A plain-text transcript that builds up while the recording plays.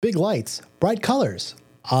Big lights, bright colors,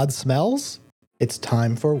 odd smells. It's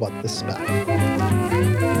time for What the Spell.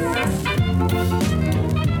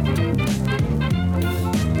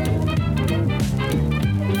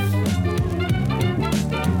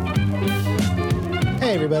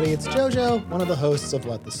 Hey everybody, it's JoJo, one of the hosts of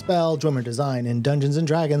What the Spell, Drummer Design in Dungeons &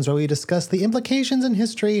 Dragons, where we discuss the implications and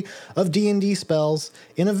history of D&D spells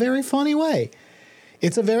in a very funny way.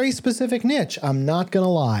 It's a very specific niche, I'm not gonna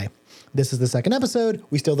lie. This is the second episode.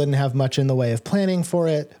 We still didn't have much in the way of planning for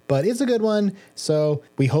it, but it's a good one, so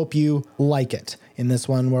we hope you like it. In this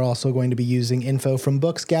one, we're also going to be using info from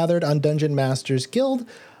books gathered on Dungeon Masters Guild.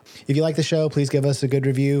 If you like the show, please give us a good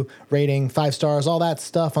review, rating, 5 stars, all that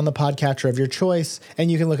stuff on the podcatcher of your choice.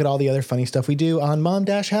 And you can look at all the other funny stuff we do on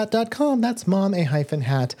mom-hat.com. That's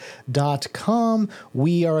mom-hat.com.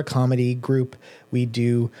 We are a comedy group. We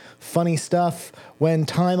do funny stuff when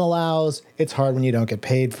time allows. It's hard when you don't get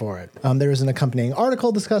paid for it. There is an accompanying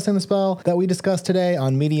article discussing the spell that we discussed today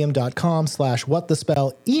on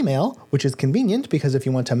medium.com/whatthespellemail, which is convenient because if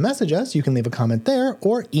you want to message us, you can leave a comment there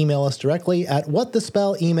or email us directly at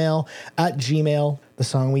whatthespellemail@gmail.com. The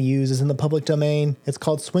song we use is in the public domain. It's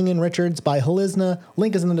called Swingin' Richards by Halizna.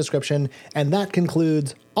 Link is in the description. And that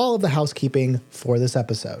concludes all of the housekeeping for this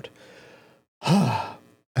episode. I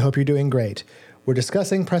hope you're doing great. We're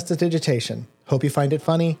discussing Prestidigitation. Hope you find it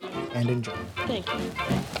funny and enjoy. Thank you.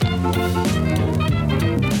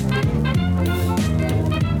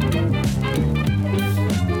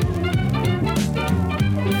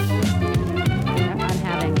 I'm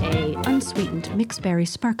having a unsweetened mixed berry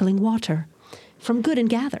sparkling water from Good and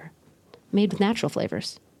Gather, made with natural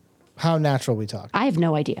flavors. How natural we talk? I have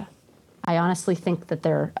no idea. I honestly think that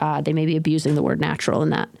they may be abusing the word natural in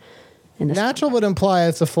that. In this natural would imply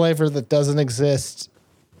it's a flavor that doesn't exist,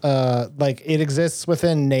 like it exists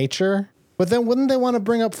within nature. But then wouldn't they want to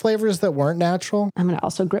bring up flavors that weren't natural? I'm going to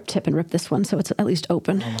also grip tip and rip this one so it's at least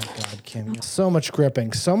open. Oh my God, Kim. So much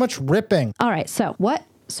gripping, so much ripping. All right, so what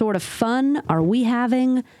sort of fun are we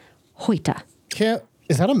having? Hoita. Kim,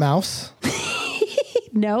 is that a mouse?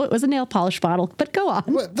 No, it was a nail polish bottle, but go on.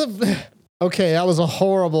 Okay, that was a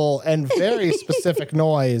horrible and very specific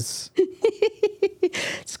noise.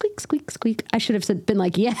 Squeak, squeak, squeak. I should have been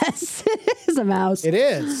like, yes, it's a mouse. It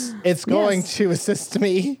is. It's going to assist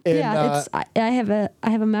me. I have a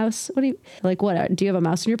mouse. What do you like? What do you have a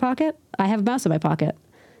mouse in your pocket? I have a mouse in my pocket.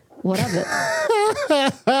 What of it?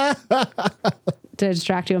 Did I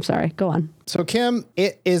distract you? I'm sorry. Go on. So, Kim,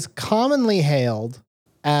 it is commonly hailed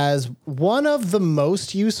as one of the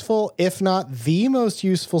most useful, if not the most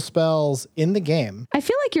useful spells in the game. I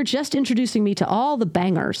feel like you're just introducing me to all the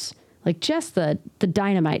bangers. Like just the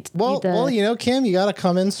dynamite. Well, you know, Kim, you got to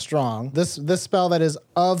come in strong. This spell that is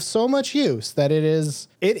of so much use that it is...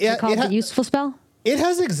 It's a useful spell? It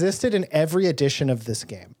has existed in every edition of this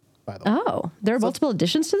game, by the way. Oh, there are multiple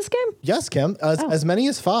additions to this game? Yes, Kim. As many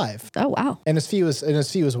as 5. Oh, wow. And as few as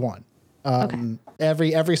 1. Okay.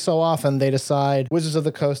 Every so often they decide, Wizards of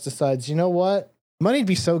the Coast decides, you know what? Money'd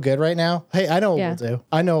be so good right now. Hey, I know what we'll do.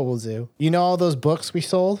 I know what we'll do. You know all those books we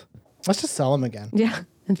sold? Let's just sell them again. Yeah.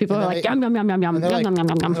 And people are like, yum, yum, yum, yum, yum, yum, yum, yum,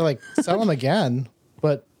 yum. They're like, sell them again,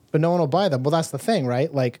 but no one will buy them. Well, that's the thing,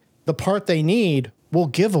 right? Like, the part they need, we'll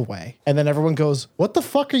give away. And then everyone goes, what the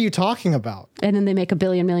fuck are you talking about? And then they make $1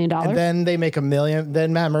 billion. And then they make $1 million.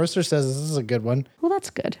 Then Matt Mercer says, this is a good one. Well,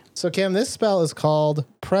 that's good. So, Kim, this spell is called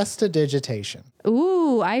Prestidigitation.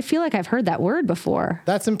 Ooh, I feel like I've heard that word before.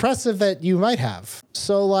 That's impressive that you might have.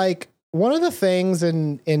 So, like, one of the things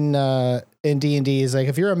in D&D is like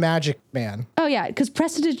if you're a magic man. Oh yeah, because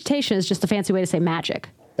prestidigitation is just a fancy way to say magic.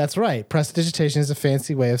 That's right. Prestidigitation is a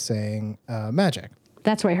fancy way of saying magic.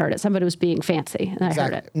 That's where I heard it. Somebody was being fancy, and I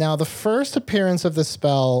heard it. Now, the first appearance of this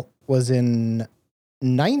spell was in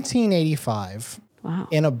 1985. Wow.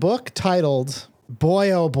 In a book titled,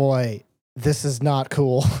 boy, oh boy, this is not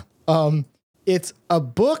cool. It's a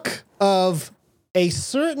book of a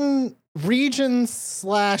certain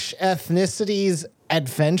region/ethnicity's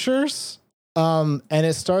adventures. And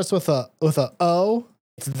it starts with a O.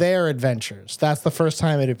 It's their adventures. That's the first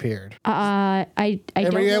time it appeared. I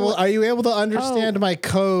don't know. Are you able to understand my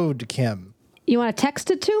code, Kim? You want to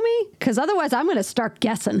text it to me? Because otherwise I'm going to start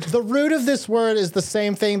guessing. The root of this word is the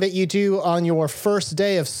same thing that you do on your first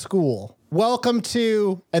day of school. Welcome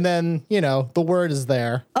to, and then, you know, the word is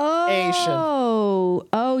there. Asian.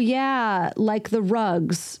 Oh, yeah. Like the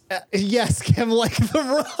rugs. Yes, Kim, like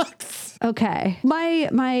the rugs. Okay.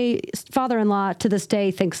 My father-in-law to this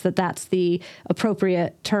day thinks that that's the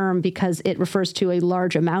appropriate term because it refers to a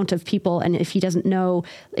large amount of people. And if he doesn't know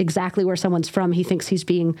exactly where someone's from, he thinks he's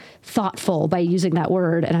being thoughtful by using that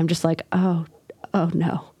word. And I'm just like, oh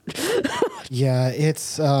no. Yeah,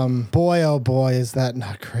 it's boy oh boy is that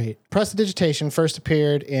not great. Prestidigitation first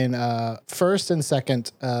appeared in first and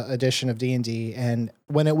second edition of D&D, and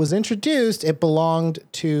when it was introduced, it belonged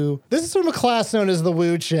to this is from a class known as the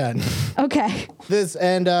Wu Chen. Okay. This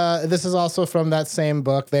is also from that same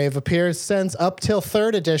book. They've appeared since up till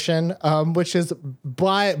third edition, which is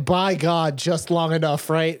by God just long enough,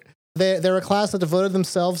 right? They're a class that devoted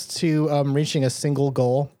themselves to reaching a single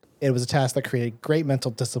goal. It was a task that created great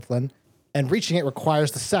mental discipline, and reaching it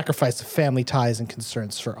requires the sacrifice of family ties and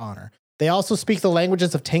concerns for honor. They also speak the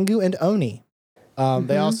languages of Tengu and Oni.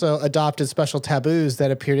 They also adopted special taboos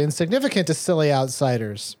that appeared insignificant to silly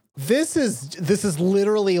outsiders. This is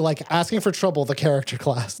literally like asking for trouble, the character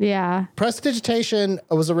class. Yeah. Prestidigitation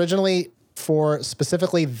was originally for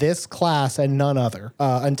specifically this class and none other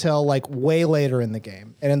until like way later in the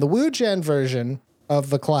game. And in the Wu Gen version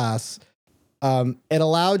of the class, it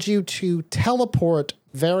allowed you to teleport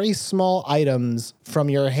very small items from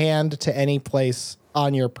your hand to any place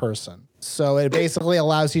on your person. So it basically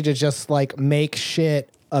allows you to just like make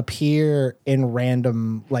shit appear in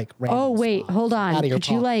random Oh, wait, hold on. Could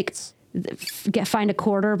you like find a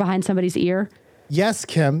quarter behind somebody's ear? Yes,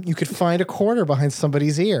 Kim, you could find a quarter behind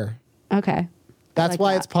somebody's ear. Okay. That's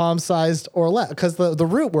why it's palm-sized or less, because the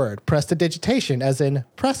root word, prestidigitation, as in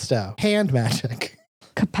presto, hand magic.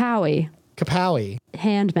 Kapowie. Kapowie.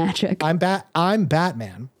 Hand magic. I'm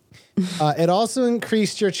Batman. It also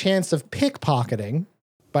increased your chance of pickpocketing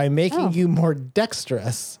by making you more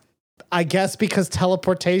dexterous. I guess because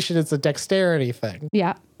teleportation is a dexterity thing.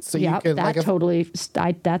 Yeah. So you can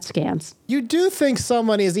that scans. You do think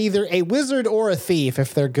someone is either a wizard or a thief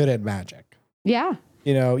if they're good at magic. Yeah.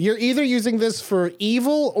 You know, you're either using this for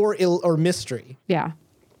evil or mystery. Yeah.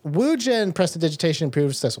 Wu Gen Prestidigitation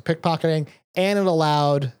improved successful pickpocketing, and it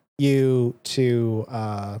allowed you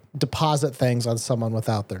to deposit things on someone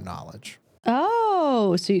without their knowledge.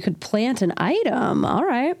 Oh, so you could plant an item. All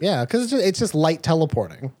right. Yeah, because it's just light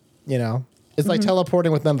teleporting, you know? It's like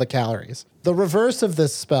teleporting with none of the calories. The reverse of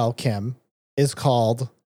this spell, Kim, is called,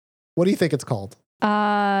 what do you think it's called?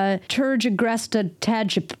 Turgigresta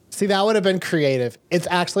Tajip. See, that would have been creative. It's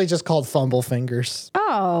actually just called Fumble Fingers.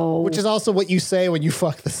 Oh. Which is also what you say when you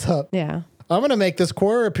fuck this up. Yeah. I'm going to make this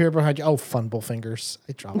quarter appear behind you. Oh, Fumble Fingers.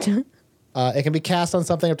 I dropped it. It can be cast on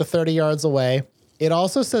something up to 30 yards away. It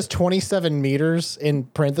also says 27 meters in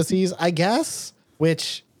parentheses, I guess,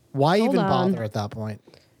 which why even bother at that point?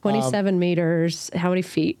 27 meters. How many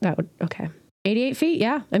feet? That would, okay. 88 feet?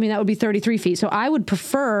 Yeah. I mean, that would be 33 feet. So I would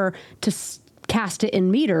prefer to cast it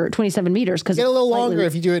in 27 meters, because get a little longer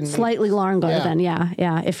if you do it in slightly longer. Then yeah.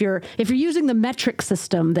 If you're using the metric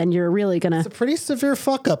system, then you're really gonna. It's a pretty severe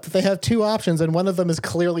fuck up. They have two options, and one of them is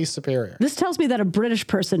clearly superior. This tells me that a British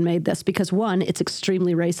person made this because one, it's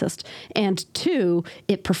extremely racist, and two,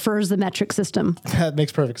 it prefers the metric system. That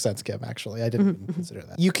makes perfect sense, Kim. Actually, I didn't even consider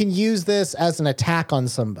that. You can use this as an attack on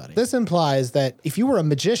somebody. This implies that if you were a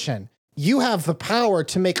magician, you have the power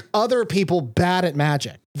to make other people bad at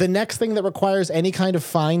magic. The next thing that requires any kind of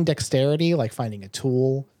fine dexterity, like finding a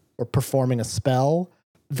tool or performing a spell,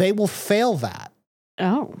 they will fail that.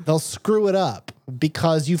 Oh. They'll screw it up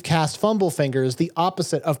because you've cast Fumble Fingers, the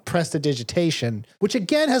opposite of Prestidigitation, which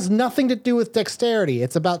again has nothing to do with dexterity.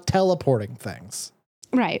 It's about teleporting things.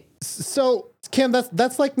 Right. So, Kim,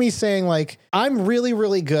 that's like me saying, like, I'm really,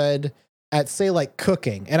 really good at, say, like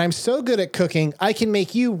cooking, and I'm so good at cooking, I can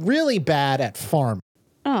make you really bad at farming.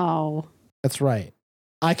 Oh. That's right.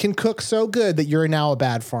 I can cook so good that you're now a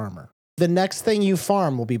bad farmer. The next thing you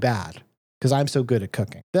farm will be bad because I'm so good at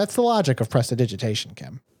cooking. That's the logic of Prestidigitation,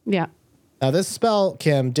 Kim. Yeah. Now, this spell,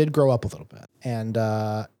 Kim, did grow up a little bit, and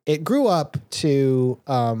it grew up to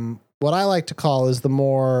what I like to call is the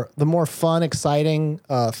more fun, exciting,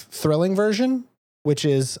 thrilling version, which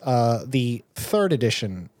is the third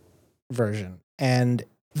edition version. And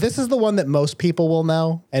this is the one that most people will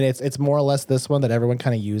know, and it's more or less this one that everyone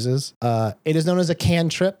kind of uses. It is known as a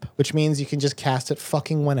cantrip, which means you can just cast it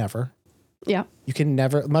fucking whenever. Yeah. You can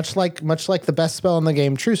never, much like the best spell in the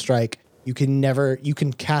game, True Strike, you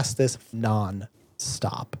can cast this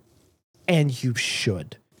non-stop. And you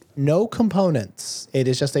should. No components. It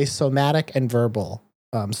is just a somatic and verbal.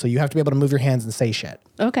 So you have to be able to move your hands and say shit.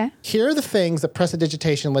 Okay. Here are the things that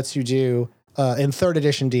Prestidigitation lets you do in third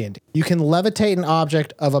edition D&D. You can levitate an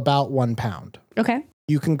object of about 1 pound. Okay.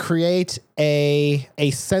 You can create a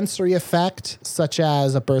sensory effect, such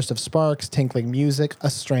as a burst of sparks, tinkling music, a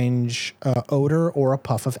strange odor, or a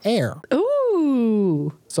puff of air.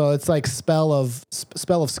 Ooh. So it's like spell of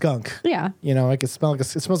skunk. Yeah. You know, it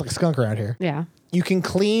smells like a skunk around here. Yeah. You can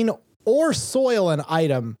clean or soil an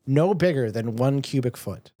item no bigger than 1 cubic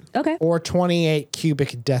foot. Okay. Or 28 cubic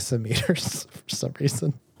decimeters for some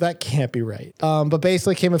reason. That can't be right. But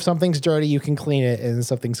basically, Kim, if something's dirty, you can clean it, and if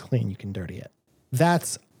something's clean, you can dirty it.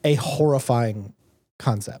 That's a horrifying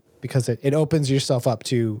concept because it opens yourself up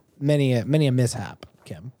to many a mishap,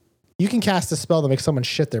 Kim. You can cast a spell that makes someone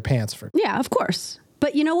shit their pants for. Yeah, of course.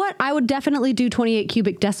 But you know what? I would definitely do 28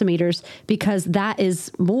 cubic decimeters because that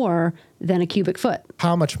is more than a cubic foot.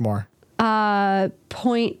 How much more?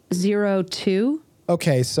 0.02.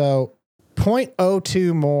 Okay, so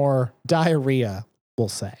 0.02 more diarrhea, we'll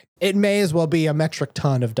say. It may as well be a metric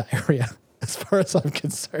ton of diarrhea as far as I'm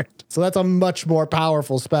concerned. So that's a much more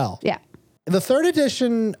powerful spell. Yeah. The 3rd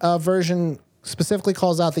edition version specifically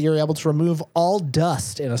calls out that you're able to remove all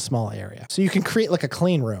dust in a small area. So you can create like a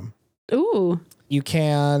clean room. Ooh. You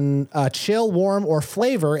can chill, warm, or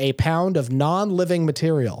flavor a pound of non-living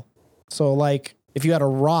material. So like if you had a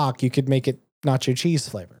rock, you could make it nacho cheese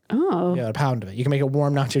flavor. Oh. Yeah, a pound of it. You can make it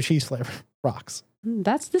warm nacho cheese flavor. Rocks.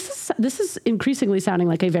 This is increasingly sounding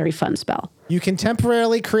like a very fun spell. You can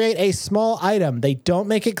temporarily create a small item. They don't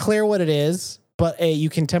make it clear what it is, but you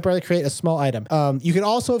can temporarily create a small item. You can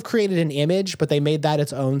also have created an image, but they made that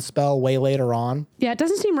its own spell way later on. Yeah, it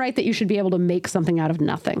doesn't seem right that you should be able to make something out of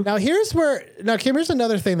nothing. Now, Kim, here's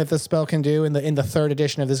another thing that this spell can do in the 3rd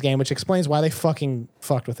edition of this game, which explains why they fucking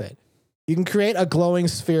fucked with it. You can create a glowing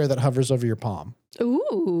sphere that hovers over your palm.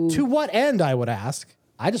 Ooh. To what end, I would ask?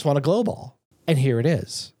 I just want a glow ball. And here it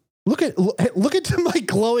is. Look at my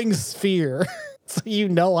glowing sphere. So you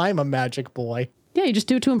know I'm a magic boy. Yeah, you just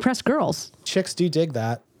do it to impress girls. Chicks do dig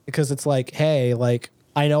that because it's like, hey, like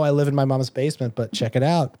I know I live in my mom's basement, but check it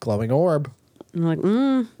out, glowing orb. I'm like,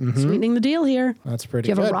 sweetening the deal here. That's pretty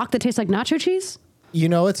good. Do you have good. a rock that tastes like nacho cheese? You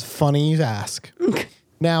know, it's funny you ask.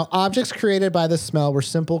 Now, objects created by this smell were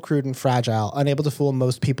simple, crude, and fragile, unable to fool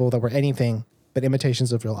most people that were anything but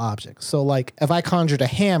imitations of real objects. So like if I conjured a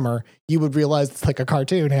hammer, you would realize it's like a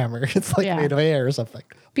cartoon hammer. It's like made of air or something.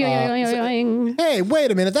 Hey,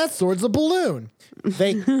 wait a minute. That sword's a balloon.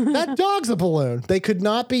 That dog's a balloon. They could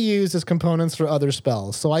not be used as components for other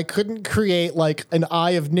spells. So I couldn't create like an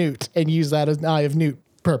Eye of Newt and use that as an Eye of Newt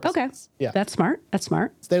purpose. Okay. Yeah. That's smart. That's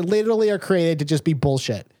smart. They literally are created to just be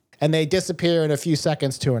bullshit. And they disappear in a few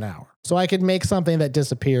seconds to an hour. So I could make something that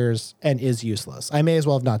disappears and is useless. I may as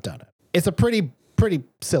well have not done it. It's a pretty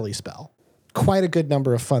silly spell. Quite a good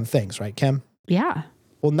number of fun things, right, Kim? Yeah.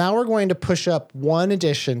 Well, now we're going to push up 1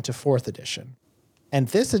 edition to 4th edition. And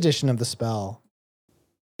this edition of the spell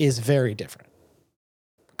is very different.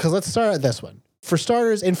 Because let's start at this one. For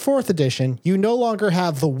starters, in 4th edition, you no longer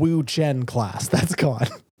have the Wu Gen class. That's gone.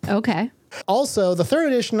 Okay. Also, the 3rd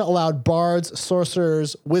edition allowed bards,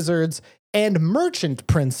 sorcerers, wizards, and merchant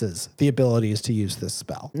princes the abilities to use this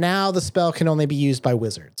spell. Now the spell can only be used by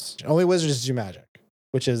wizards. Only wizards do magic,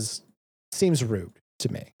 which seems rude to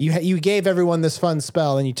me. You gave everyone this fun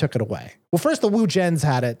spell and you took it away. Well, first the Wu Gens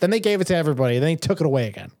had it, then they gave it to everybody, then they took it away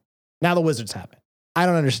again. Now the wizards have it. I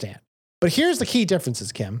don't understand. But here's the key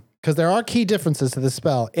differences, Kim, because there are key differences to the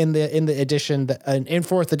spell in the edition in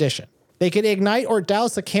 4th edition. They can ignite or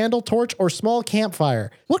douse a candle, torch, or small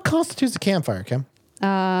campfire. What constitutes a campfire, Kim?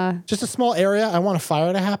 Just a small area. I want a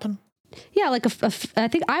fire to happen. Yeah, like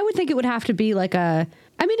I would think it would have to be like a.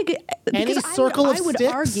 I mean, any because circle of I would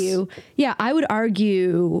sticks? argue. Yeah, I would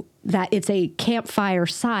argue that it's a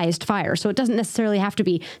campfire-sized fire, so it doesn't necessarily have to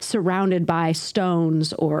be surrounded by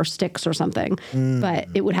stones or sticks or something. But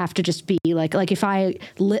it would have to just be like if I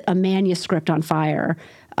lit a manuscript on fire,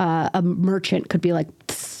 a merchant could be like.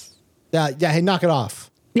 Yeah. Hey, knock it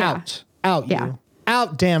off. Yeah. Out. Yeah. You.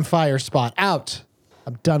 Out. Damn fire spot. Out.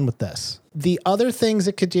 I'm done with this. The other things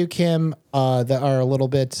it could do, Kim, that are a little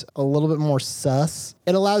bit more sus.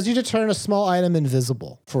 It allows you to turn a small item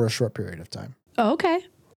invisible for a short period of time. Oh, okay.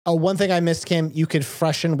 One thing I missed, Kim, you could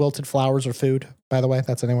freshen wilted flowers or food. By the way,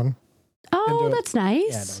 that's anyone. Oh, that's nice.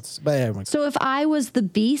 Yeah, no, but anyway. So if I was the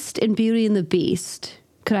Beast in Beauty and the Beast,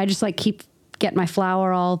 could I just like get my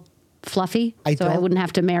flower all fluffy I wouldn't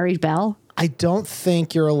have to marry Belle? I don't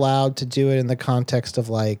think you're allowed to do it in the context of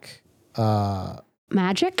like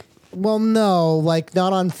magic. Well, no, like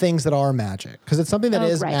not on things that are magic, because it's something that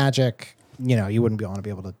is magic. You know, you wouldn't want to be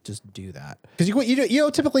able to just do that because you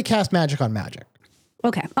don't typically cast magic on magic.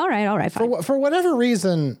 Okay, all right, fine. For whatever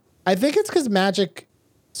reason, I think it's because magic.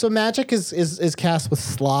 So magic is cast with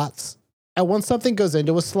slots, and once something goes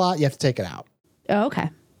into a slot, you have to take it out. Oh, okay.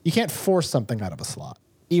 You can't force something out of a slot,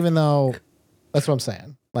 even though that's what I'm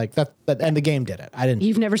saying. Like that, and the game did it. I didn't.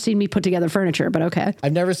 You've never seen me put together furniture, but okay.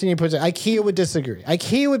 I've never seen you put it. IKEA would disagree.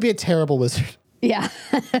 IKEA would be a terrible wizard. Yeah.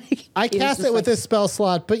 I cast it with this spell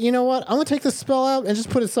slot, but you know what? I'm going to take this spell out and just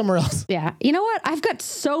put it somewhere else. Yeah. You know what? I've got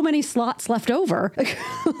so many slots left over.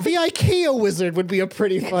 The IKEA wizard would be a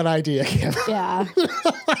pretty fun idea. Yeah.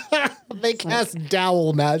 They cast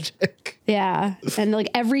dowel magic. Yeah. And like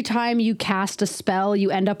every time you cast a spell,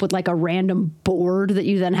 you end up with like a random board that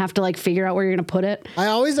you then have to like figure out where you're going to put it. I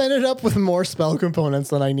always ended up with more spell components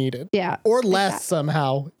than I needed. Yeah. Or less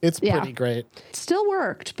somehow. It's pretty great. Still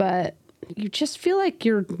worked, but you just feel like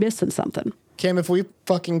you're missing something. Kim, if we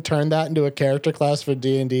fucking turned that into a character class for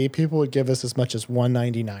D&D, people would give us as much as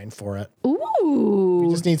 $1.99 for it. Ooh.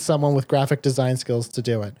 We just need someone with graphic design skills to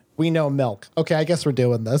do it. We know milk. Okay, I guess we're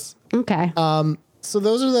doing this. Okay. So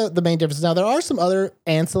those are the main differences. Now, there are some other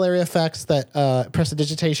ancillary effects that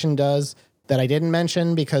Prestidigitation does that I didn't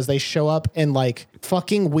mention because they show up in like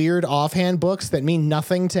fucking weird offhand books that mean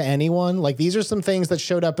nothing to anyone. Like these are some things that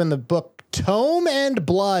showed up in the book Tome and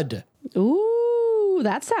Blood. Ooh,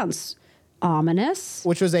 that sounds ominous.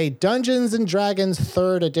 Which was a Dungeons and Dragons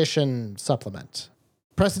 3rd edition supplement.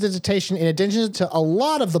 Prestidigitation, in addition to a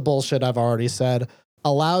lot of the bullshit I've already said,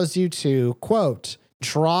 allows you to, quote,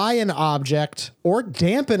 dry an object or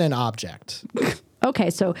dampen an object. Okay,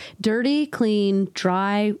 so dirty, clean,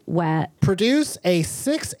 dry, wet. Produce a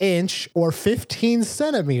 6-inch or 15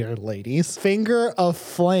 centimeter, ladies, finger of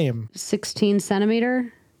flame. 16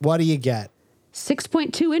 centimeter? What do you get?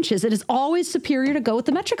 6.2 inches. It is always superior to go with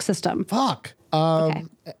the metric system. Fuck. Okay.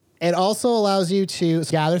 It also allows you to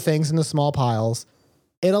gather things into small piles.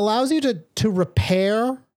 It allows you to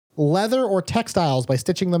repair leather or textiles by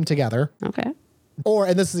stitching them together. Okay. Or,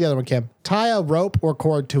 and this is the other one, Kim, tie a rope or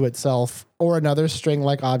cord to itself or another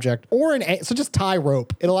string-like object or so just tie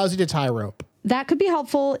rope. It allows you to tie rope. That could be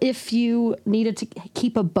helpful if you needed to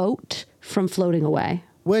keep a boat from floating away.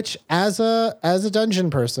 Which, as a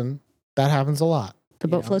dungeon person, that happens a lot. The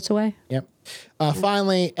boat floats away? Yep.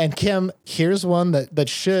 Finally, and Kim, here's one that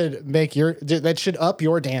should up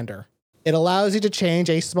your dander. It allows you to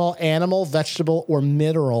change a small animal, vegetable, or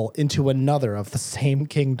mineral into another of the same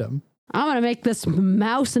kingdom. I'm going to make this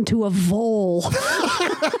mouse into a vole.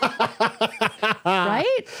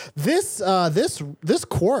 Right? This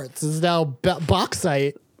quartz is now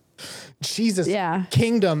bauxite. Jesus. Yeah.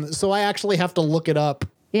 Kingdom. So I actually have to look it up.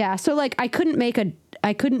 Yeah. So like I couldn't make a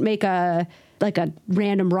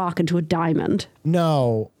random rock into a diamond.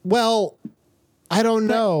 No. Well, I don't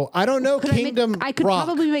know. I don't know. Kingdom. I could rock.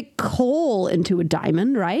 probably make coal into a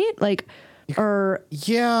diamond, right? Like, or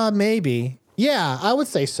yeah, maybe. Yeah, I would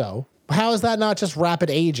say so. How is that not just rapid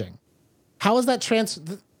aging? How is that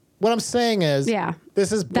what I'm saying is,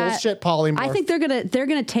 this is bullshit polymorph. I think they're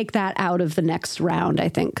gonna take that out of the next round. I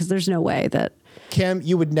think because there's no way that. Kim,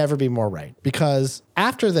 you would never be more right because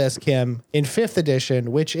after this, Kim, in 5th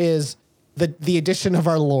edition, which is the edition of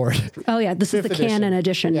our Lord. Oh yeah, this is the canon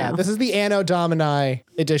edition now. This is the Anno Domini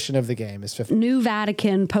edition of the game. Is 5th. New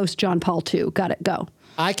Vatican post John Paul II. Got it. Go.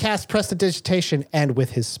 I cast Prestidigitation and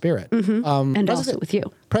with his spirit. Mm-hmm. And also with you.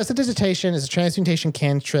 Prestidigitation is a transmutation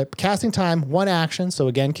cantrip. Casting time, 1 action. So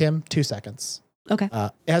again, Kim, 2 seconds. Okay.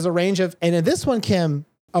 It has a range of, and in this one, Kim,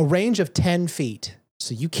 a range of 10 feet.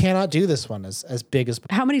 So you cannot do this one as big as.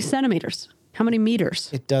 How many centimeters? How many meters?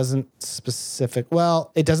 It doesn't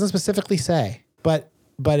specifically say, but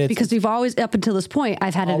it's. Because we've always, up until this point,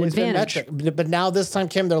 I've had an advantage. But now this time,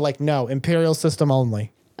 Kim, they're like, no, Imperial system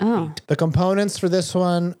only. Oh. The components for this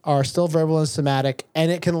one are still verbal and somatic,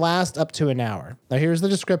 and it can last up to an hour. Now, here's the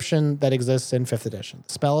description that exists in 5th edition.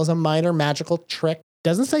 The spell is a minor magical trick.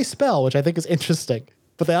 Doesn't say spell, which I think is interesting,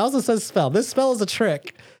 but they also says spell. This spell is a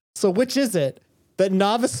trick. So which is it that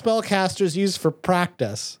novice spellcasters use for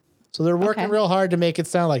practice? So they're working real hard to make it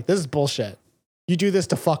sound like this is bullshit. You do this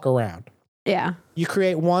to fuck around. Yeah. You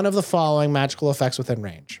create one of the following magical effects within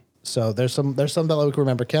range. So there's some that we can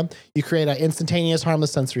remember, Kim. You create an instantaneous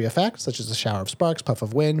harmless sensory effect, such as a shower of sparks, puff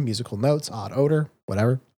of wind, musical notes, odd odor,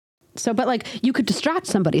 whatever. So, but like you could distract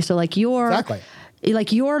somebody. So like you're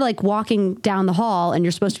walking down the hall and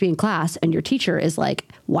you're supposed to be in class and your teacher is like,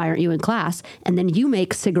 why aren't you in class? And then you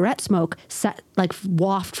make cigarette smoke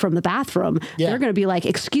waft from the bathroom. Yeah. They're going to be like,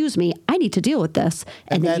 excuse me, I need to deal with this.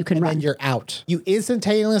 And then you can run. And then you're out. You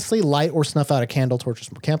instantaneously light or snuff out a candle, torch,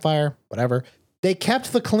 or campfire, whatever. They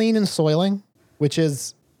kept the clean and soiling, which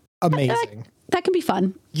is amazing. That can be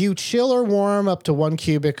fun. You chill or warm up to 1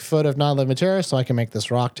 cubic foot of non-living material, so I can make this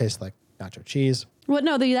rock taste like nacho cheese. Well,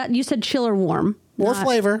 no, you said chill or warm. Or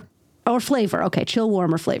flavor. Or flavor. Okay, chill,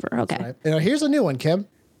 warm, or flavor. Okay. Right. Now, here's a new one, Kim.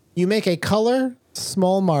 You make a color,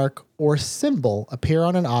 small mark, or symbol appear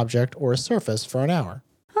on an object or a surface for an hour.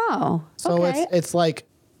 Oh, So it's like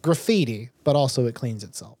graffiti, but also it cleans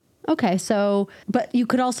itself. Okay, so, but you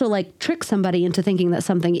could also like trick somebody into thinking that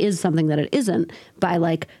something is something that it isn't by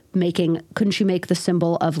like couldn't you make the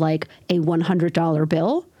symbol of like a $100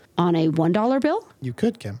 bill on a $1 bill? You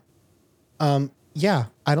could, Kim. Yeah,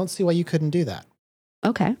 I don't see why you couldn't do that.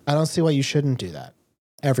 Okay. I don't see why you shouldn't do that.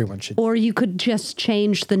 Everyone should. Or you could just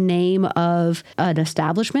change the name of an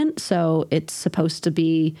establishment. So it's supposed to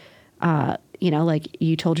be, like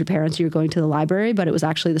you told your parents you were going to the library, but it was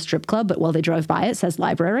actually the strip club. But while they drove by, it says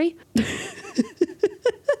library.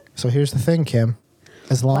 So here's the thing, Kim.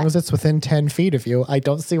 As long as it's within 10 feet of you, I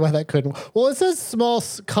don't see why that couldn't. Well, it says small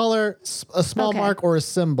color, a small mark or a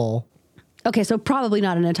symbol. Okay, so probably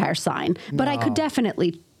not an entire sign, but I could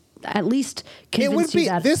definitely at least convince you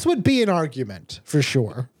that. This would be an argument for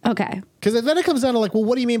sure. Okay. Because then it comes down to like, well,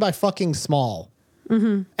 what do you mean by fucking small?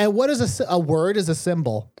 Mm-hmm. And what is a word is a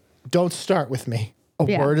symbol? Don't start with me. A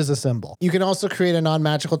word is a symbol. You can also create a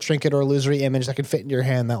non-magical trinket or illusory image that can fit in your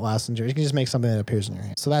hand that lasts in your. You can just make something that appears in your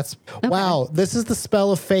hand. So that's, wow, this is the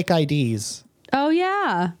spell of fake IDs. Oh,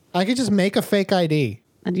 yeah. I could just make a fake ID.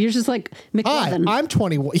 And you're just like, McLovin. Hi, I'm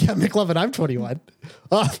 21. Yeah, McLovin, I'm 21.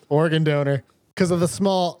 Organ donor. Because of a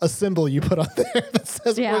symbol you put on there that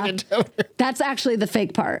says organ donor. That's actually the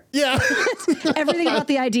fake part. Yeah. Everything about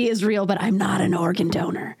the ID is real, but I'm not an organ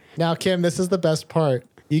donor. Now, Kim, this is the best part.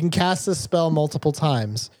 You can cast this spell multiple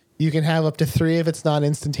times. You can have up to 3 of its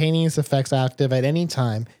non-instantaneous effects active at any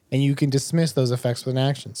time, and you can dismiss those effects with an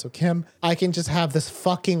action. So, Kim, I can just have this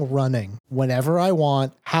fucking running whenever I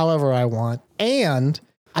want, however I want, and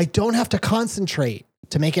I don't have to concentrate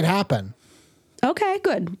to make it happen. Okay,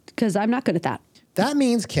 good, because I'm not good at that. That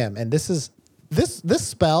means, Kim, and this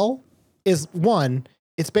spell is one,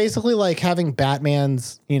 it's basically like having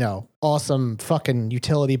Batman's, awesome fucking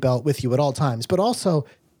utility belt with you at all times, but also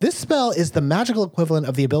this spell is the magical equivalent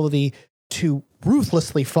of the ability to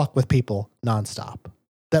ruthlessly fuck with people nonstop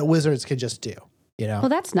that wizards can just do, Well,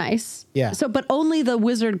 that's nice. Yeah. So, but only the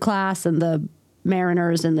wizard class and the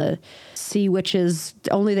mariners and the sea witches,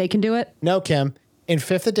 only they can do it? No, Kim. In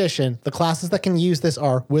 5th edition, the classes that can use this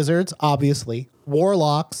are wizards, obviously,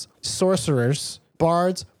 warlocks, sorcerers,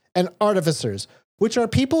 bards, and artificers, which are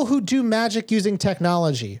people who do magic using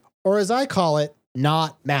technology, or as I call it,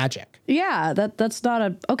 not magic. Yeah, that's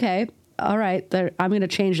not okay. All right, I'm going to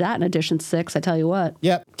change that in edition 6, I tell you what.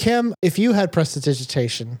 Yep. Kim, if you had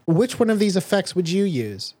Prestidigitation, which one of these effects would you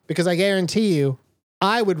use? Because I guarantee you,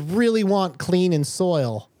 I would really want clean and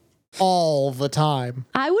soil all the time.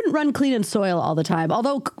 I wouldn't run clean and soil all the time,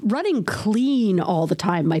 although running clean all the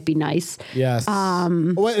time might be nice. Yes.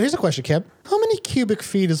 Well, here's a question, Kim. How many cubic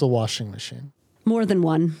feet is a washing machine? More than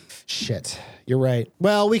one. Shit, you're right.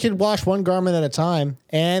 Well, we could wash one garment at a time,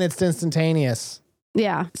 and it's instantaneous.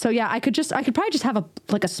 Yeah. So yeah, I could probably just have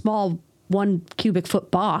a small 1 cubic foot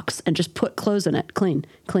box and just put clothes in it. Clean.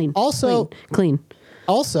 Also, clean.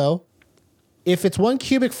 Also, if it's 1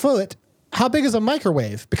 cubic foot, how big is a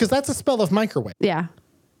microwave? Because that's a spell of microwave. Yeah.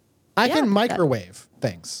 I can microwave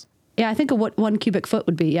things. Yeah, I think 1 cubic foot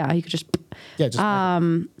would be, you could just. Yeah,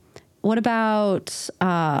 just what about,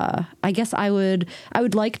 I guess I would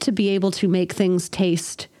like to be able to make things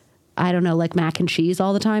taste, I don't know, like mac and cheese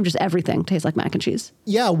all the time. Just everything tastes like mac and cheese.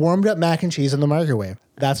 Yeah, warmed up mac and cheese in the microwave.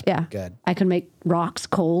 That's good. I could make rocks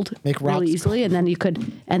cold really easily, cold.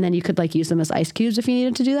 and then you could like use them as ice cubes if you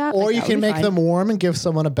needed to do that. Or like, you can make them warm and give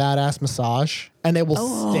someone a badass massage, and they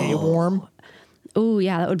will stay warm. Oh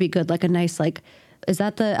yeah, that would be good. Like a nice is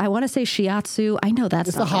that I want to say shiatsu. I know that's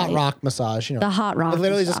it's the hot rock massage. The hot rock. I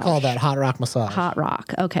literally massage. just call that hot rock massage. Hot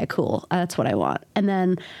rock. Okay, cool. That's what I want. And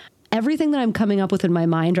then everything that I'm coming up with in my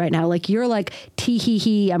mind right now, like you're like, tee hee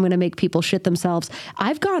hee, I'm going to make people shit themselves.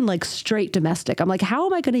 I've gone like straight domestic. I'm like, how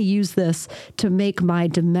am I going to use this to make my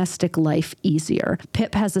domestic life easier?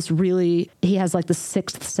 Pip has he has like the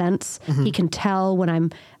 6th sense. Mm-hmm. He can tell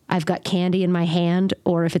when I've got candy in my hand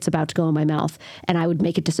or if it's about to go in my mouth, and I would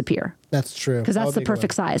make it disappear. That's true. Because that's the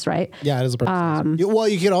perfect size, right? Yeah, it is a perfect size. Well,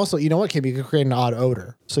 you could also, you know what, Kim? You could create an odd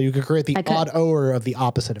odor. So you could create the odd odor of the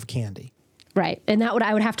opposite of candy. Right. And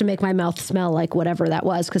I would have to make my mouth smell like whatever that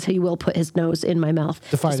was, because he will put his nose in my mouth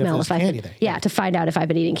to find out if there's candy there. Yeah, to find out if I've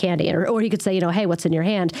been eating candy. Or he could say, hey, what's in your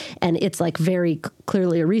hand? And it's like very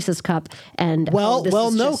clearly a Reese's cup. And no,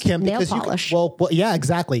 Kim, nail because polish. Yeah,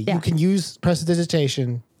 exactly. Yeah. You can use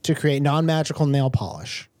Prestidigitation to create non-magical nail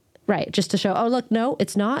polish. Right. Just to show, look, no,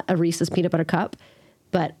 it's not a Reese's peanut butter cup,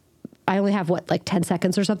 but I only have 10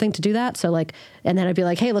 seconds or something to do that. So and then I'd be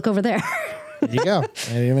like, hey, look over there. There you go.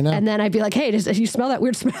 I didn't even know. And then I'd be like, hey, do you smell that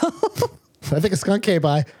weird smell? I think a skunk came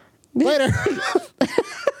by. Later.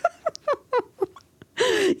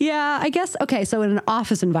 Yeah, I guess. Okay, so in an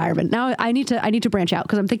office environment, now I need to branch out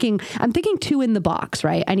because I'm thinking two in the box,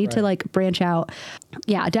 right? I need to like branch out.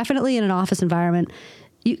 Yeah, definitely in an office environment.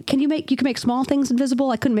 You can make small things invisible.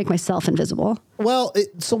 I couldn't make myself invisible. Well,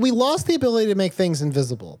 so we lost the ability to make things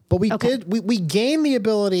invisible, but we gained the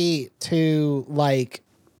ability to like.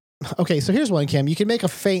 Okay, so here's one, Kim. You can make a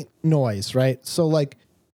faint noise, right? So like,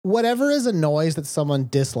 whatever is a noise that someone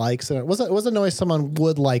dislikes, and what's a noise someone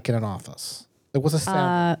would like in an office? Like, what's a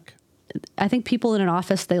sound like? I think people in an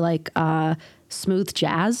office, they like smooth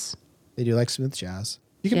jazz. They do like smooth jazz.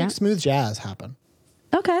 You can make smooth jazz happen.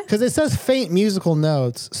 Okay. Because it says faint musical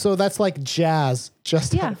notes, so that's like jazz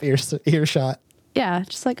just out of earshot. Yeah,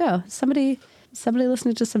 just like, oh, somebody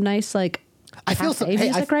listening to some nice like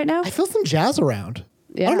music right now. I feel some jazz around.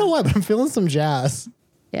 Yeah. I don't know why, but I'm feeling some jazz.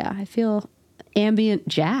 Yeah, I feel ambient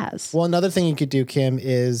jazz. Well, another thing you could do, Kim,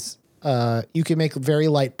 is you can make very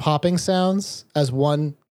light popping sounds as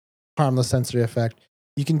one harmless sensory effect.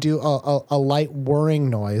 You can do a light whirring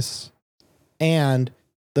noise and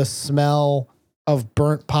the smell of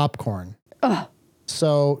burnt popcorn. Ugh.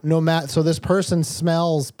 So so this person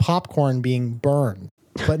smells popcorn being burned,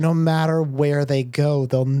 but no matter where they go,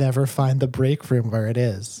 they'll never find the break room where it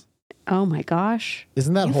is. Oh my gosh.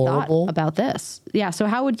 Isn't that horrible? About this. Yeah. So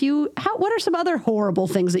what are some other horrible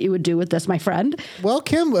things that you would do with this, my friend? Well,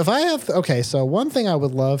 Kim, so one thing I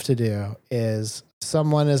would love to do is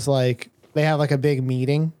someone is like, they have like a big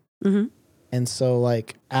meeting. Mm-hmm. And so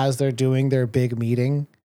like, as they're doing their big meeting,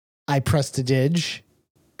 I Prestidige,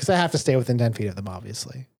 because I have to stay within 10 feet of them,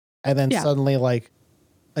 obviously. And then suddenly like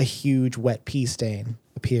a huge wet pee stain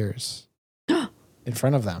appears in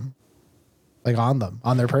front of them, like on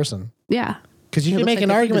their person. Yeah. Because you can make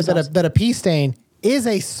an argument that a pee stain is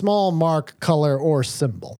a small mark, color, or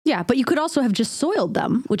symbol. Yeah, but you could also have just soiled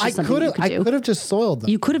them, which is something you could do. I could have just soiled them.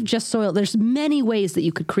 You could have just soiled. There's many ways that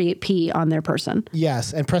you could create pee on their person.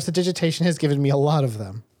 Yes, and Prestidigitation has given me a lot of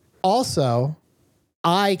them. Also,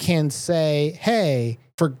 I can say, hey,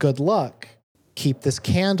 for good luck, keep this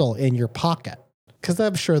candle in your pocket. Because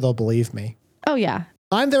I'm sure they'll believe me. Oh, yeah.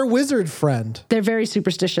 I'm their wizard friend. They're very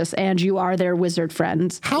superstitious, and you are their wizard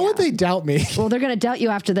friend. How would they doubt me? Well, they're going to doubt you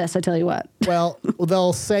after this, I tell you what. Well,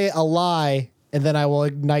 they'll say a lie, and then I will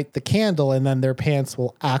ignite the candle, and then their pants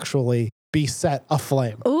will actually be set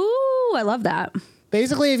aflame. Ooh, I love that.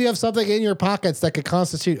 Basically, if you have something in your pockets that could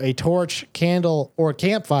constitute a torch, candle, or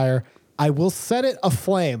campfire, I will set it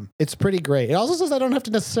aflame. It's pretty great. It also says I don't have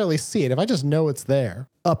to necessarily see it. If I just know it's there,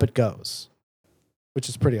 up it goes, which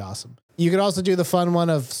is pretty awesome. You could also do the fun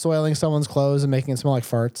one of soiling someone's clothes and making it smell like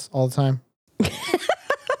farts all the time.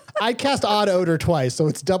 I cast odd odor twice, so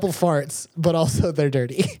it's double farts, but also they're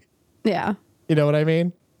dirty. Yeah. You know what I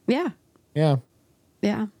mean? Yeah. Yeah.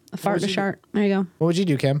 Yeah. A fart and a shart. There you go. What would you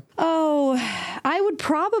do, Kim? Oh, I would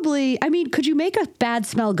probably, could you make a bad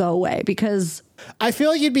smell go away? Because I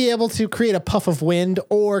feel like you'd be able to create a puff of wind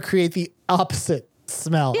or create the opposite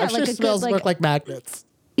smell. Yeah, I'm sure smells work like magnets.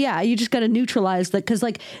 Yeah, you just got to neutralize that because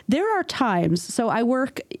like there are times. So I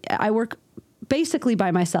work basically by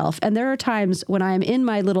myself, and there are times when I am in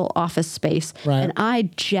my little office space and I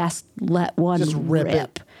just let one rip.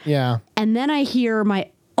 It. Yeah, and then I hear my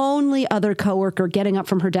only other coworker getting up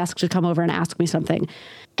from her desk to come over and ask me something,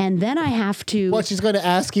 and then I have to. What she's going to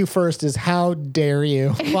ask you first is "How dare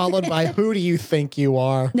you?" followed by "Who do you think you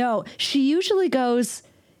are?" No, she usually goes,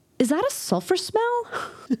 "Is that a sulfur smell?"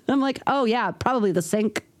 I'm like, "Oh yeah, probably the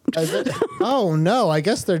sink." Oh no, I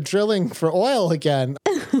guess they're drilling for oil again.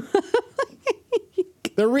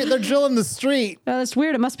 They're drilling the street. Oh, that's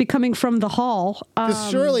weird. It must be coming from the hall. Because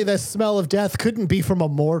surely the smell of death couldn't be from a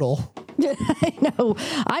mortal. I know.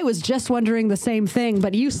 I was just wondering the same thing,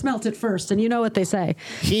 but you smelt it first, and you know what they say.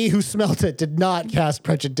 He who smelt it did not cast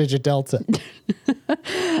Prestidigitation.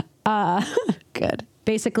 Good.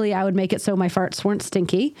 Basically, I would make it so my farts weren't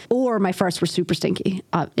stinky, or my farts were super stinky.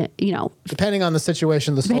 Depending on the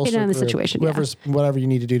situation, whatever you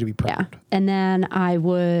need to do to be proud. Yeah, and then I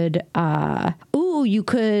would. You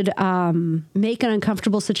could make an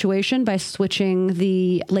uncomfortable situation by switching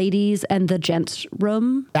the ladies and the gents'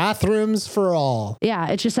 room. Bathrooms for all. Yeah,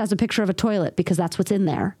 it just has a picture of a toilet because that's what's in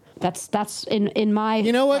there. That's in my.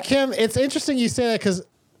 You know what, Kim? It's interesting you say that because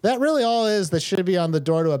that really all that should be on the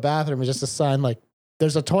door to a bathroom is just a sign like.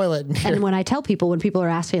 There's a toilet in here. And when people are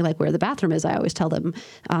asking like where the bathroom is, I always tell them,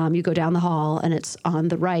 you go down the hall and it's on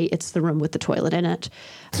the right. It's the room with the toilet in it.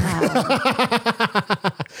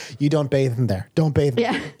 You don't bathe in there. Don't bathe in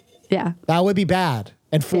there. Yeah. That would be bad.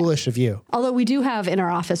 and foolish of you. Although we do have in our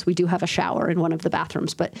office, we do have a shower in one of the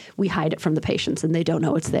bathrooms, but we hide it from the patients and they don't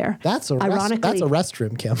know it's there. That's a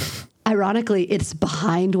restroom, Kim. Ironically, it's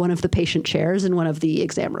behind one of the patient chairs in one of the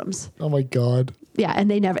exam rooms. Oh my God. Yeah,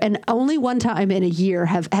 and only one time in a year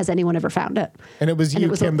has anyone ever found it. And it was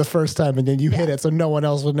you, Kim, the first time, and then you hid it so no one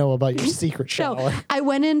else would know about your secret shower. No, I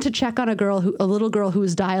went in to check on a little girl who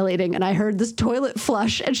was dilating, and I heard this toilet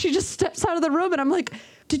flush, and she just steps out of the room, and I'm like,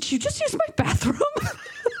 did you just use my bathroom?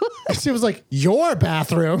 She was like, your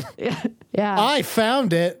bathroom? Yeah. I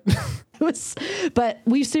found it. But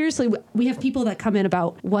we have people that come in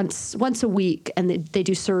about once a week and they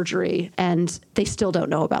do surgery and they still don't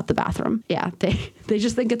know about the bathroom. Yeah, they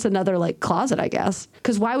just think it's another like closet, I guess.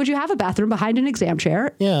 Because why would you have a bathroom behind an exam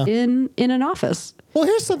chair in an office? Well,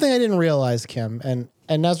 here's something I didn't realize, Kim, and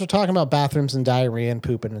as we're talking about bathrooms and diarrhea and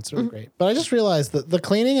pooping, it's really great. But I just realized that the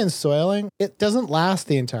cleaning and soiling, it doesn't last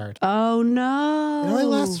the entire time. Oh, no. It only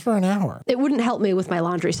lasts for an hour. It wouldn't help me with my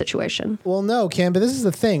laundry situation. Well, no, Kim, but this is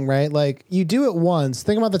the thing, right? Like, you do it once.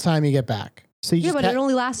 Think about the time you get back. So you but it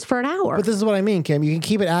only lasts for an hour. But this is what I mean, Kim. You can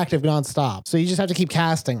keep it active nonstop. So you just have to keep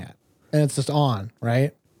casting it. And it's just on,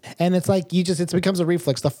 right? And it's like it becomes a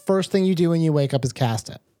reflex. The first thing you do when you wake up is cast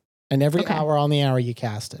it. And every hour on the hour, you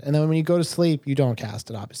cast it. And then when you go to sleep, you don't cast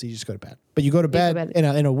it, obviously. You just go to bed. But you go to bed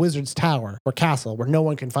in a wizard's tower or castle where no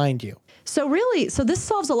one can find you. So this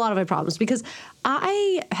solves a lot of my problems because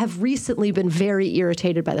I have recently been very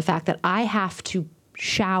irritated by the fact that I have to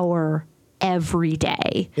shower every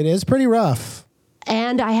day. It is pretty rough.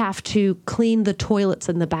 And I have to clean the toilets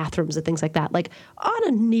and the bathrooms and things like that, like on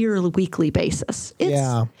a near weekly basis.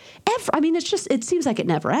 It seems like it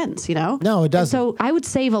never ends, you know? No, it doesn't. And so I would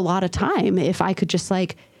save a lot of time if I could just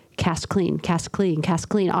like cast clean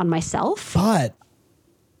on myself. But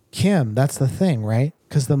Kim, that's the thing, right?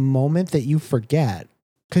 Because the moment that you forget,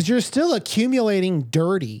 because you're still accumulating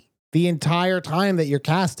dirty the entire time that you're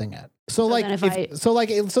casting it. So think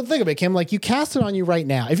of it, Kim, like you cast it on you right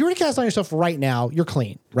now. If you were to cast it on yourself right now, you're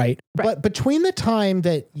clean, right? But between the time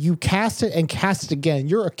that you cast it and cast it again,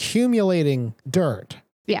 you're accumulating dirt.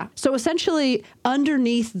 Yeah. So essentially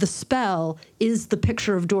underneath the spell is the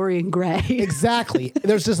picture of Dorian Gray. Exactly.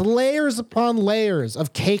 There's just layers upon layers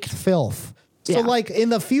of caked filth. So like in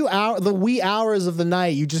the wee hours of the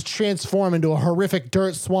night, you just transform into a horrific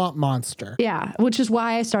dirt swamp monster. Yeah. Which is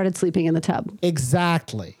why I started sleeping in the tub.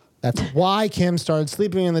 Exactly. That's why Kim started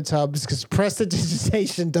sleeping in the tub, because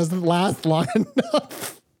prestidigitation doesn't last long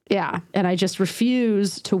enough. Yeah. And I just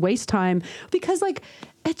refuse to waste time because like,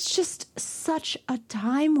 it's just such a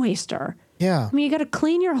time waster. Yeah. I mean, you got to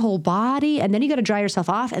clean your whole body and then you got to dry yourself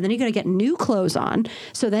off and then you got to get new clothes on.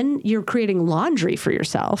 So then you're creating laundry for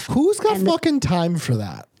yourself. Who's got fucking time for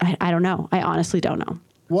that? I don't know. I honestly don't know.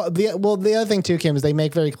 Well, the other thing too, Kim, is they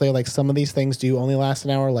make very clear, like some of these things do only last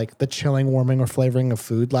an hour. Like the chilling, warming, or flavoring of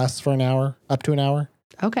food lasts for an hour, up to an hour.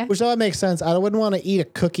 Okay. Which that makes sense. I wouldn't want to eat a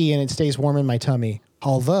cookie and it stays warm in my tummy.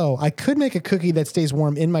 Although I could make a cookie that stays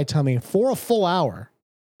warm in my tummy for a full hour.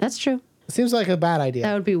 That's true. It seems like a bad idea.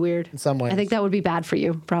 That would be weird. In some ways. I think that would be bad for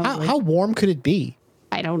you, probably. How warm could it be?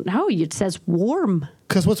 I don't know. It says warm.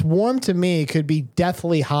 Because what's warm to me could be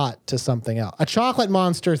deathly hot to something else. A chocolate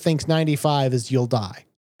monster thinks 95 is you'll die.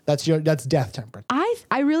 That's death temperature.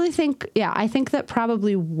 I really think, I think that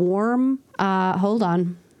probably warm, hold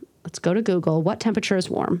on. Let's go to Google. What temperature is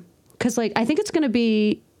warm? Because I think it's going to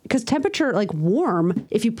be, because temperature, like warm,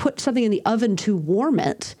 if you put something in the oven to warm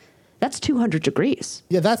it, that's 200 degrees.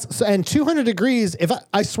 Yeah, and 200 degrees,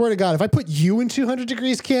 I swear to God, if I put you in 200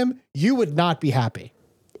 degrees, Kim, you would not be happy.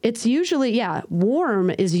 It's usually, warm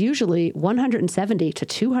is usually 170 to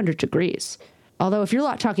 200 degrees. Although if you're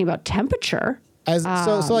not talking about temperature.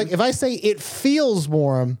 So like if I say it feels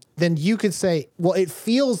warm, then you could say, well, it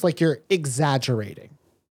feels like you're exaggerating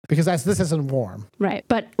because this isn't warm. Right.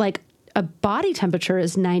 But like a body temperature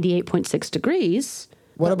is 98.6 degrees.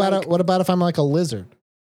 What about if I'm like a lizard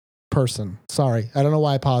person? Sorry. I don't know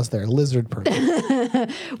why I paused there. Lizard person.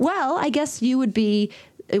 Well, I guess you would be,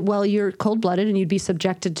 you're cold-blooded and you'd be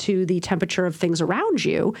subjected to the temperature of things around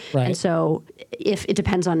you. Right. And so if it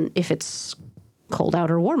depends on if it's cold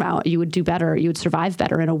out or warm out, you would do better. You would survive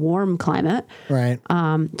better in a warm climate. Right.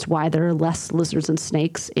 It's why there are less lizards and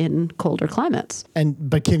snakes in colder climates.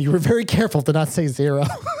 But Kim, you were very careful to not say 0.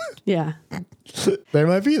 Yeah. They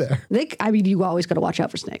might be there. You always got to watch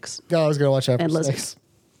out for snakes. I was going to watch out for lizards. snakes.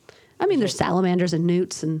 I mean, there's salamanders and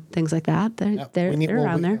newts and things like that. They're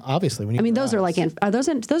around there. Obviously. Those are those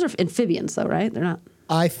are amphibians though, right? They're not.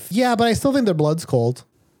 But I still think their blood's cold.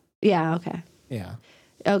 Yeah. Okay. Yeah.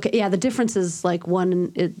 Okay. Yeah. The difference is like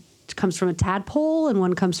one, it comes from a tadpole and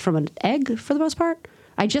one comes from an egg for the most part.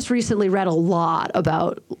 I just recently read a lot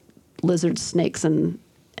about lizards, snakes, and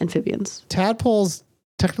amphibians. Tadpoles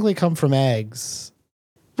technically come from eggs.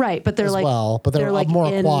 Right, but they're as like well, but they're like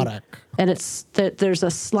more aquatic. And it's that there's a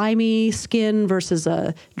slimy skin versus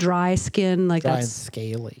a dry skin, like Dry that's and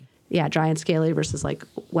scaly. Yeah, dry and scaly versus like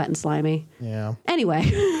wet and slimy. Yeah. Anyway,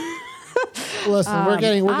 listen, we're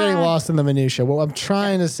getting lost in the minutia. What I'm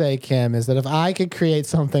trying to say, Kim, is that if I could create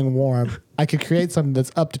something warm, I could create something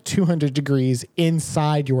that's up to 200 degrees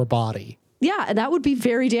inside your body. Yeah, and that would be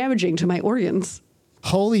very damaging to my organs.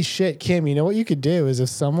 Holy shit, Kim! You know what you could do is if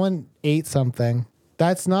someone ate something.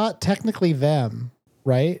 That's not technically them,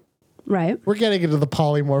 right? Right. We're getting into the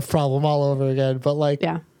polymorph problem all over again. But like,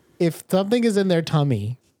 if something is in their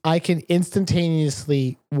tummy, I can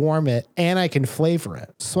instantaneously warm it and I can flavor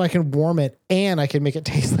it. So I can warm it and I can make it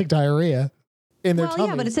taste like diarrhea in their tummy.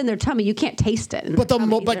 Yeah, but it's in their tummy. You can't taste it.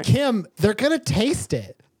 But Kim, they're going to taste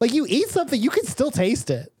it. Like you eat something, you can still taste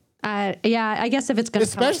it. Yeah, I guess if it's going to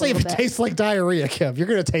especially if it tastes like diarrhea, Kim, you're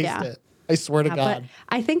going to taste it. I swear to God. But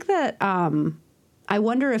I think that... I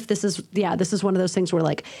wonder if this is one of those things where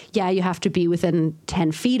like, you have to be within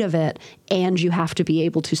 10 feet of it and you have to be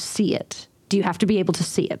able to see it. Do you have to be able to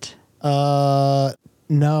see it?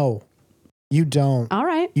 No, you don't. All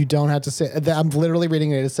right. You don't have to see it. I'm literally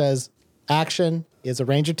reading it. It says action is a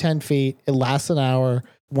range of 10 feet. It lasts an hour.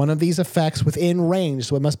 One of these effects within range.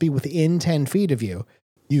 So it must be within 10 feet of you.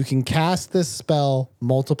 You can cast this spell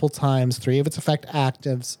multiple times, 3 of its effect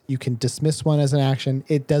actives. You can dismiss one as an action.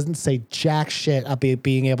 It doesn't say jack shit about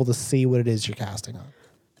being able to see what it is you're casting on.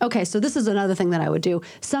 Okay, so this is another thing that I would do.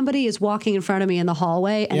 Somebody is walking in front of me in the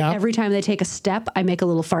hallway, and every time they take a step, I make a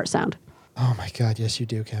little fart sound. Oh my God, yes you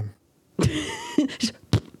do, Kim.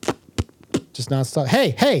 Just nonstop.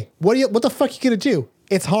 Hey, what the fuck you gonna do?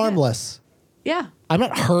 It's harmless. Yeah. I'm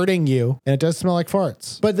not hurting you, and it does smell like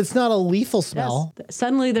farts, but it's not a lethal smell. Yes.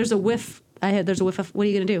 Suddenly there's a whiff. There's a whiff of, what are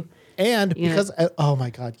you going to do? And because, oh my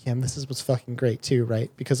God, Kim, this is what's fucking great too, right?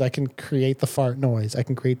 Because I can create the fart noise, I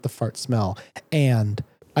can create the fart smell, and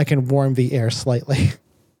I can warm the air slightly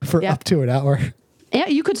for up to an hour. Yeah,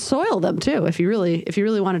 you could soil them too if you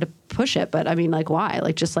really wanted to push it, but I mean, like, why?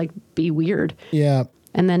 Like, just like be weird. Yeah.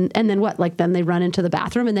 And then what? Like, then they run into the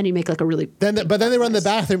bathroom, and then you make like a really but then they run the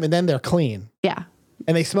bathroom, and then they're clean. Yeah.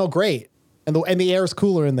 And they smell great, and the air is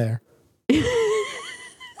cooler in there.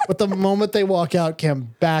 But the moment they walk out,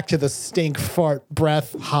 Kim, back to the stink, fart,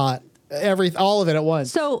 breath, hot, all of it at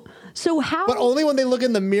once. So how? But only when they look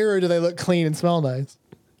in the mirror do they look clean and smell nice.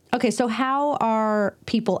 Okay, so how are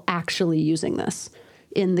people actually using this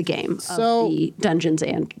in the game of the Dungeons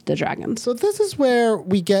and the Dragons? So this is where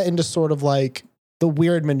we get into sort of like the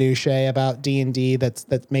weird minutiae about D&D that's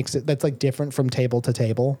like different from table to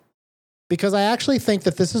table. Because I actually think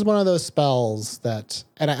that this is one of those spells that,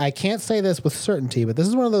 and I can't say this with certainty, but this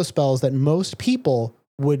is one of those spells that most people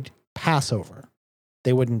would pass over.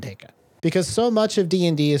 They wouldn't take it. Because so much of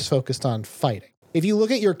D&D is focused on fighting. If you look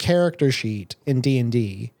at your character sheet in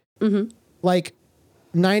D&D, like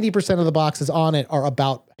 90% of the boxes on it are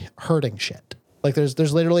about hurting shit. Like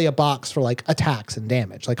there's literally a box for like attacks and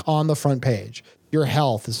damage, like on the front page. Your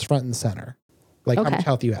health is front and center. Like how much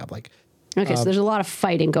health you have. Like, okay, so there's a lot of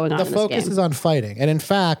fighting going on. The focus is on fighting. And in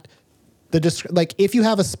fact, like if you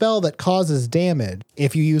have a spell that causes damage,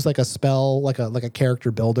 if you use like a spell, like a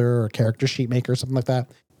character builder or character sheet maker or something like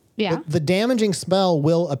that, the damaging spell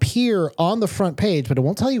will appear on the front page, but it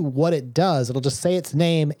won't tell you what it does. It'll just say its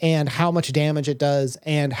name and how much damage it does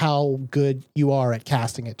and how good you are at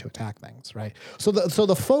casting it to attack things, right? So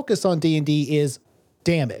the focus on D&D is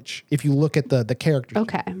damage if you look at the character sheet.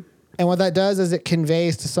 Okay. And what that does is it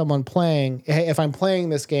conveys to someone playing, hey, if I'm playing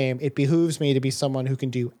this game, it behooves me to be someone who can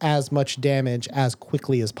do as much damage as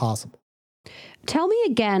quickly as possible. Tell me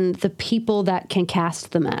again the people that can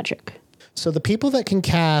cast the magic. So the people that can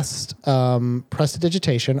cast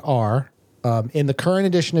Prestidigitation are, in the current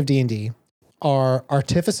edition of D&D, are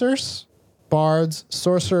artificers, bards,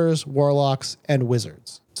 sorcerers, warlocks, and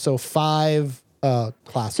wizards. So 5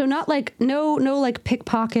 classes. So not like, no like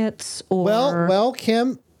pickpockets or... Well,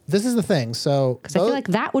 Kim... This is the thing. So, because I feel like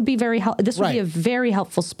that would be very helpful. This would be a very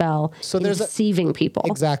helpful spell in deceiving people.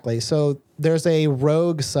 Exactly. So there's a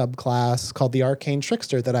rogue subclass called the Arcane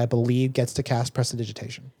Trickster that I believe gets to cast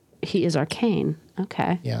Prestidigitation. He is arcane.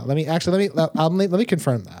 Okay. Yeah. Let me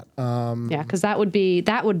confirm that. Yeah, because that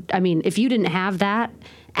would. I mean, if you didn't have that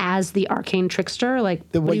as the Arcane Trickster, like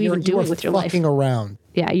what are you even doing with your life? Fucking around.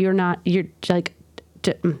 Yeah, you're not. You're like.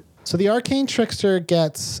 So the Arcane Trickster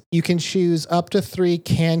you can choose up to 3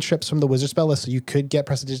 cantrips from the wizard spell list, so you could get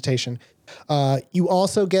Prestidigitation. You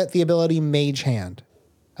also get the ability Mage Hand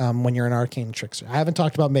when you're an Arcane Trickster. I haven't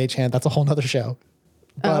talked about Mage Hand. That's a whole nother show.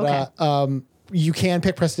 But you can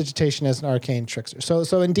pick Prestidigitation as an arcane trickster.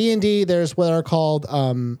 So in D&D, there's what are called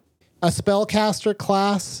a spellcaster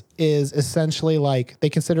class is essentially like they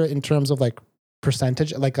consider it in terms of like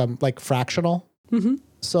percentage, like fractional. Mm-hmm.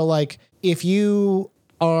 So like if you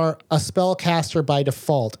are a spellcaster by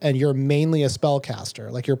default and you're mainly a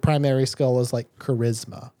spellcaster, like your primary skill is like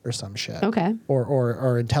charisma or some shit. Okay.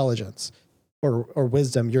 Or intelligence or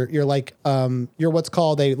wisdom. You're like you're what's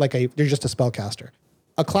called you're just a spellcaster.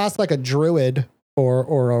 A class like a druid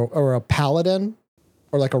or a paladin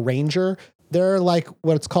or like a ranger, they're like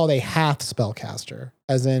what's called a half spellcaster,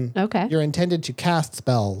 as in you're intended to cast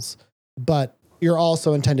spells, but you're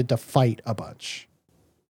also intended to fight a bunch.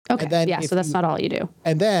 Okay. So that's not all you do.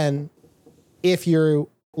 And then if you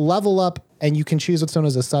level up and you can choose what's known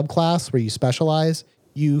as a subclass where you specialize,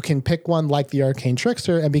 you can pick one like the Arcane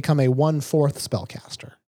Trickster and become a 1/4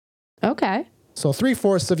 spellcaster. Okay. So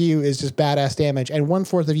 3/4 of you is just badass damage, and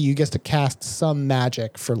 1/4 of you gets to cast some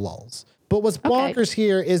magic for lulz. But what's bonkers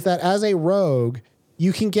here is that as a rogue,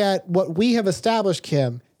 you can get what we have established,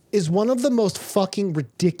 Kim, is one of the most fucking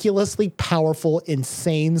ridiculously powerful,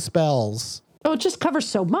 insane spells. Oh, it just covers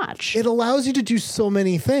so much. It allows you to do so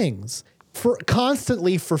many things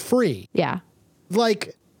constantly for free. Yeah.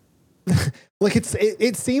 Like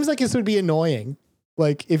it seems like this would be annoying.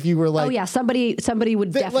 Like if you were like, oh yeah, somebody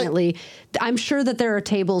would definitely. I'm sure that there are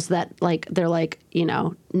tables that like they're like,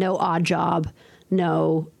 no odd job,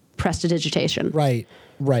 no Prestidigitation. Right.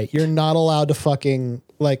 You're not allowed to fucking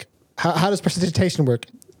like. How does Prestidigitation work?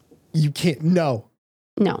 You can't. No,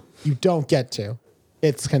 you don't get to.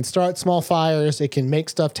 It can start small fires. It can make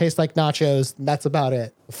stuff taste like nachos. And that's about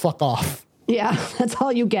it. Fuck off. Yeah, that's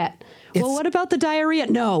all you get. Well, what about the diarrhea?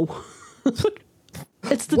 No.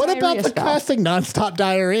 It's the what diarrhea about the casting nonstop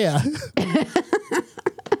diarrhea?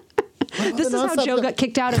 This is how Joe got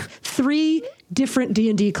kicked out of 3 different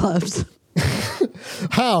D&D clubs.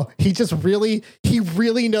 How? He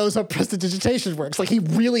really knows how Prestidigitation works. Like he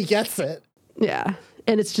really gets it. Yeah.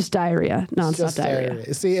 And it's just diarrhea, nonstop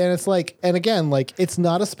diarrhea. See, and it's like, and again, like it's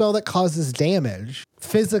not a spell that causes damage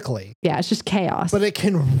physically. Yeah, it's just chaos. But it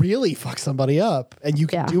can really fuck somebody up, and you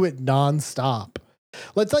can do it nonstop.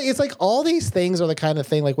 It's like all these things are the kind of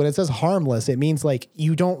thing, like when it says harmless, it means like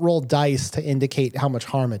you don't roll dice to indicate how much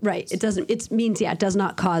harm it does. Right. It means it does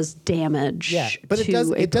not cause damage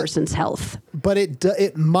to a person's health. But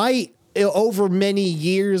it might, over many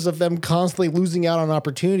years of them constantly losing out on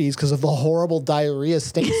opportunities because of the horrible diarrhea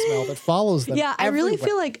stink smell that follows them. Yeah, everywhere. I really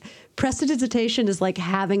feel like Prestidigitation is like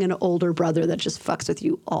having an older brother that just fucks with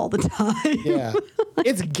you all the time. Yeah.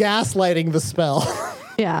 It's gaslighting the spell.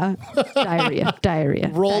 Yeah.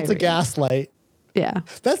 Diarrhea. Roll to gaslight. Yeah.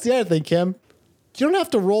 That's the other thing, Kim. You don't have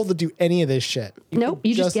to roll to do any of this shit. Nope,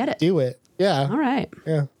 you just get it. Do it. Yeah. All right.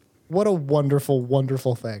 Yeah. What a wonderful,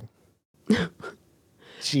 wonderful thing.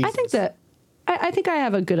 Jesus. I think I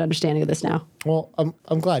have a good understanding of this now. Well,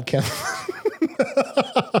 I'm glad, Kim.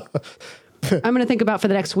 I'm going to think about for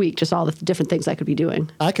the next week just all the different things I could be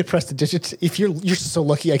doing. I could prestidigitate. If you're so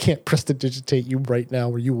lucky, I can't prestidigitate you right now,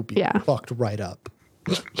 where you will be fucked right up.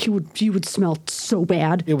 You would smell so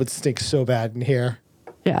bad. It would stink so bad in here.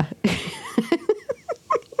 Yeah.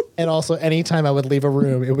 And also, anytime I would leave a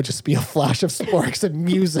room, it would just be a flash of sparks and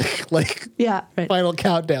music, like Final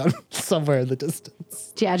Countdown somewhere in the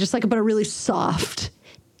distance. Yeah, just like but a really soft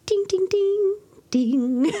ding, ding, ding,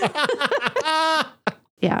 ding.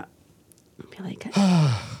 Yeah. I'd be like,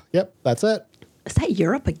 yep, that's it. Is that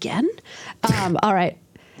Europe again? All right.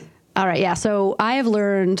 Yeah. So I have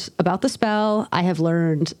learned about the spell. I have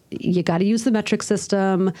learned you got to use the metric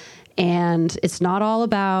system, and it's not all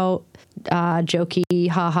about jokey,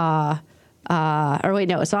 haha. Or wait,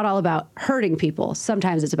 no, it's not all about hurting people.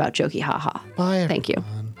 Sometimes it's about jokey, haha. Bye. Thank you.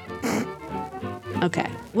 Okay.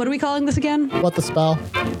 What are we calling this again? What the spell?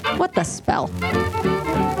 What the spell?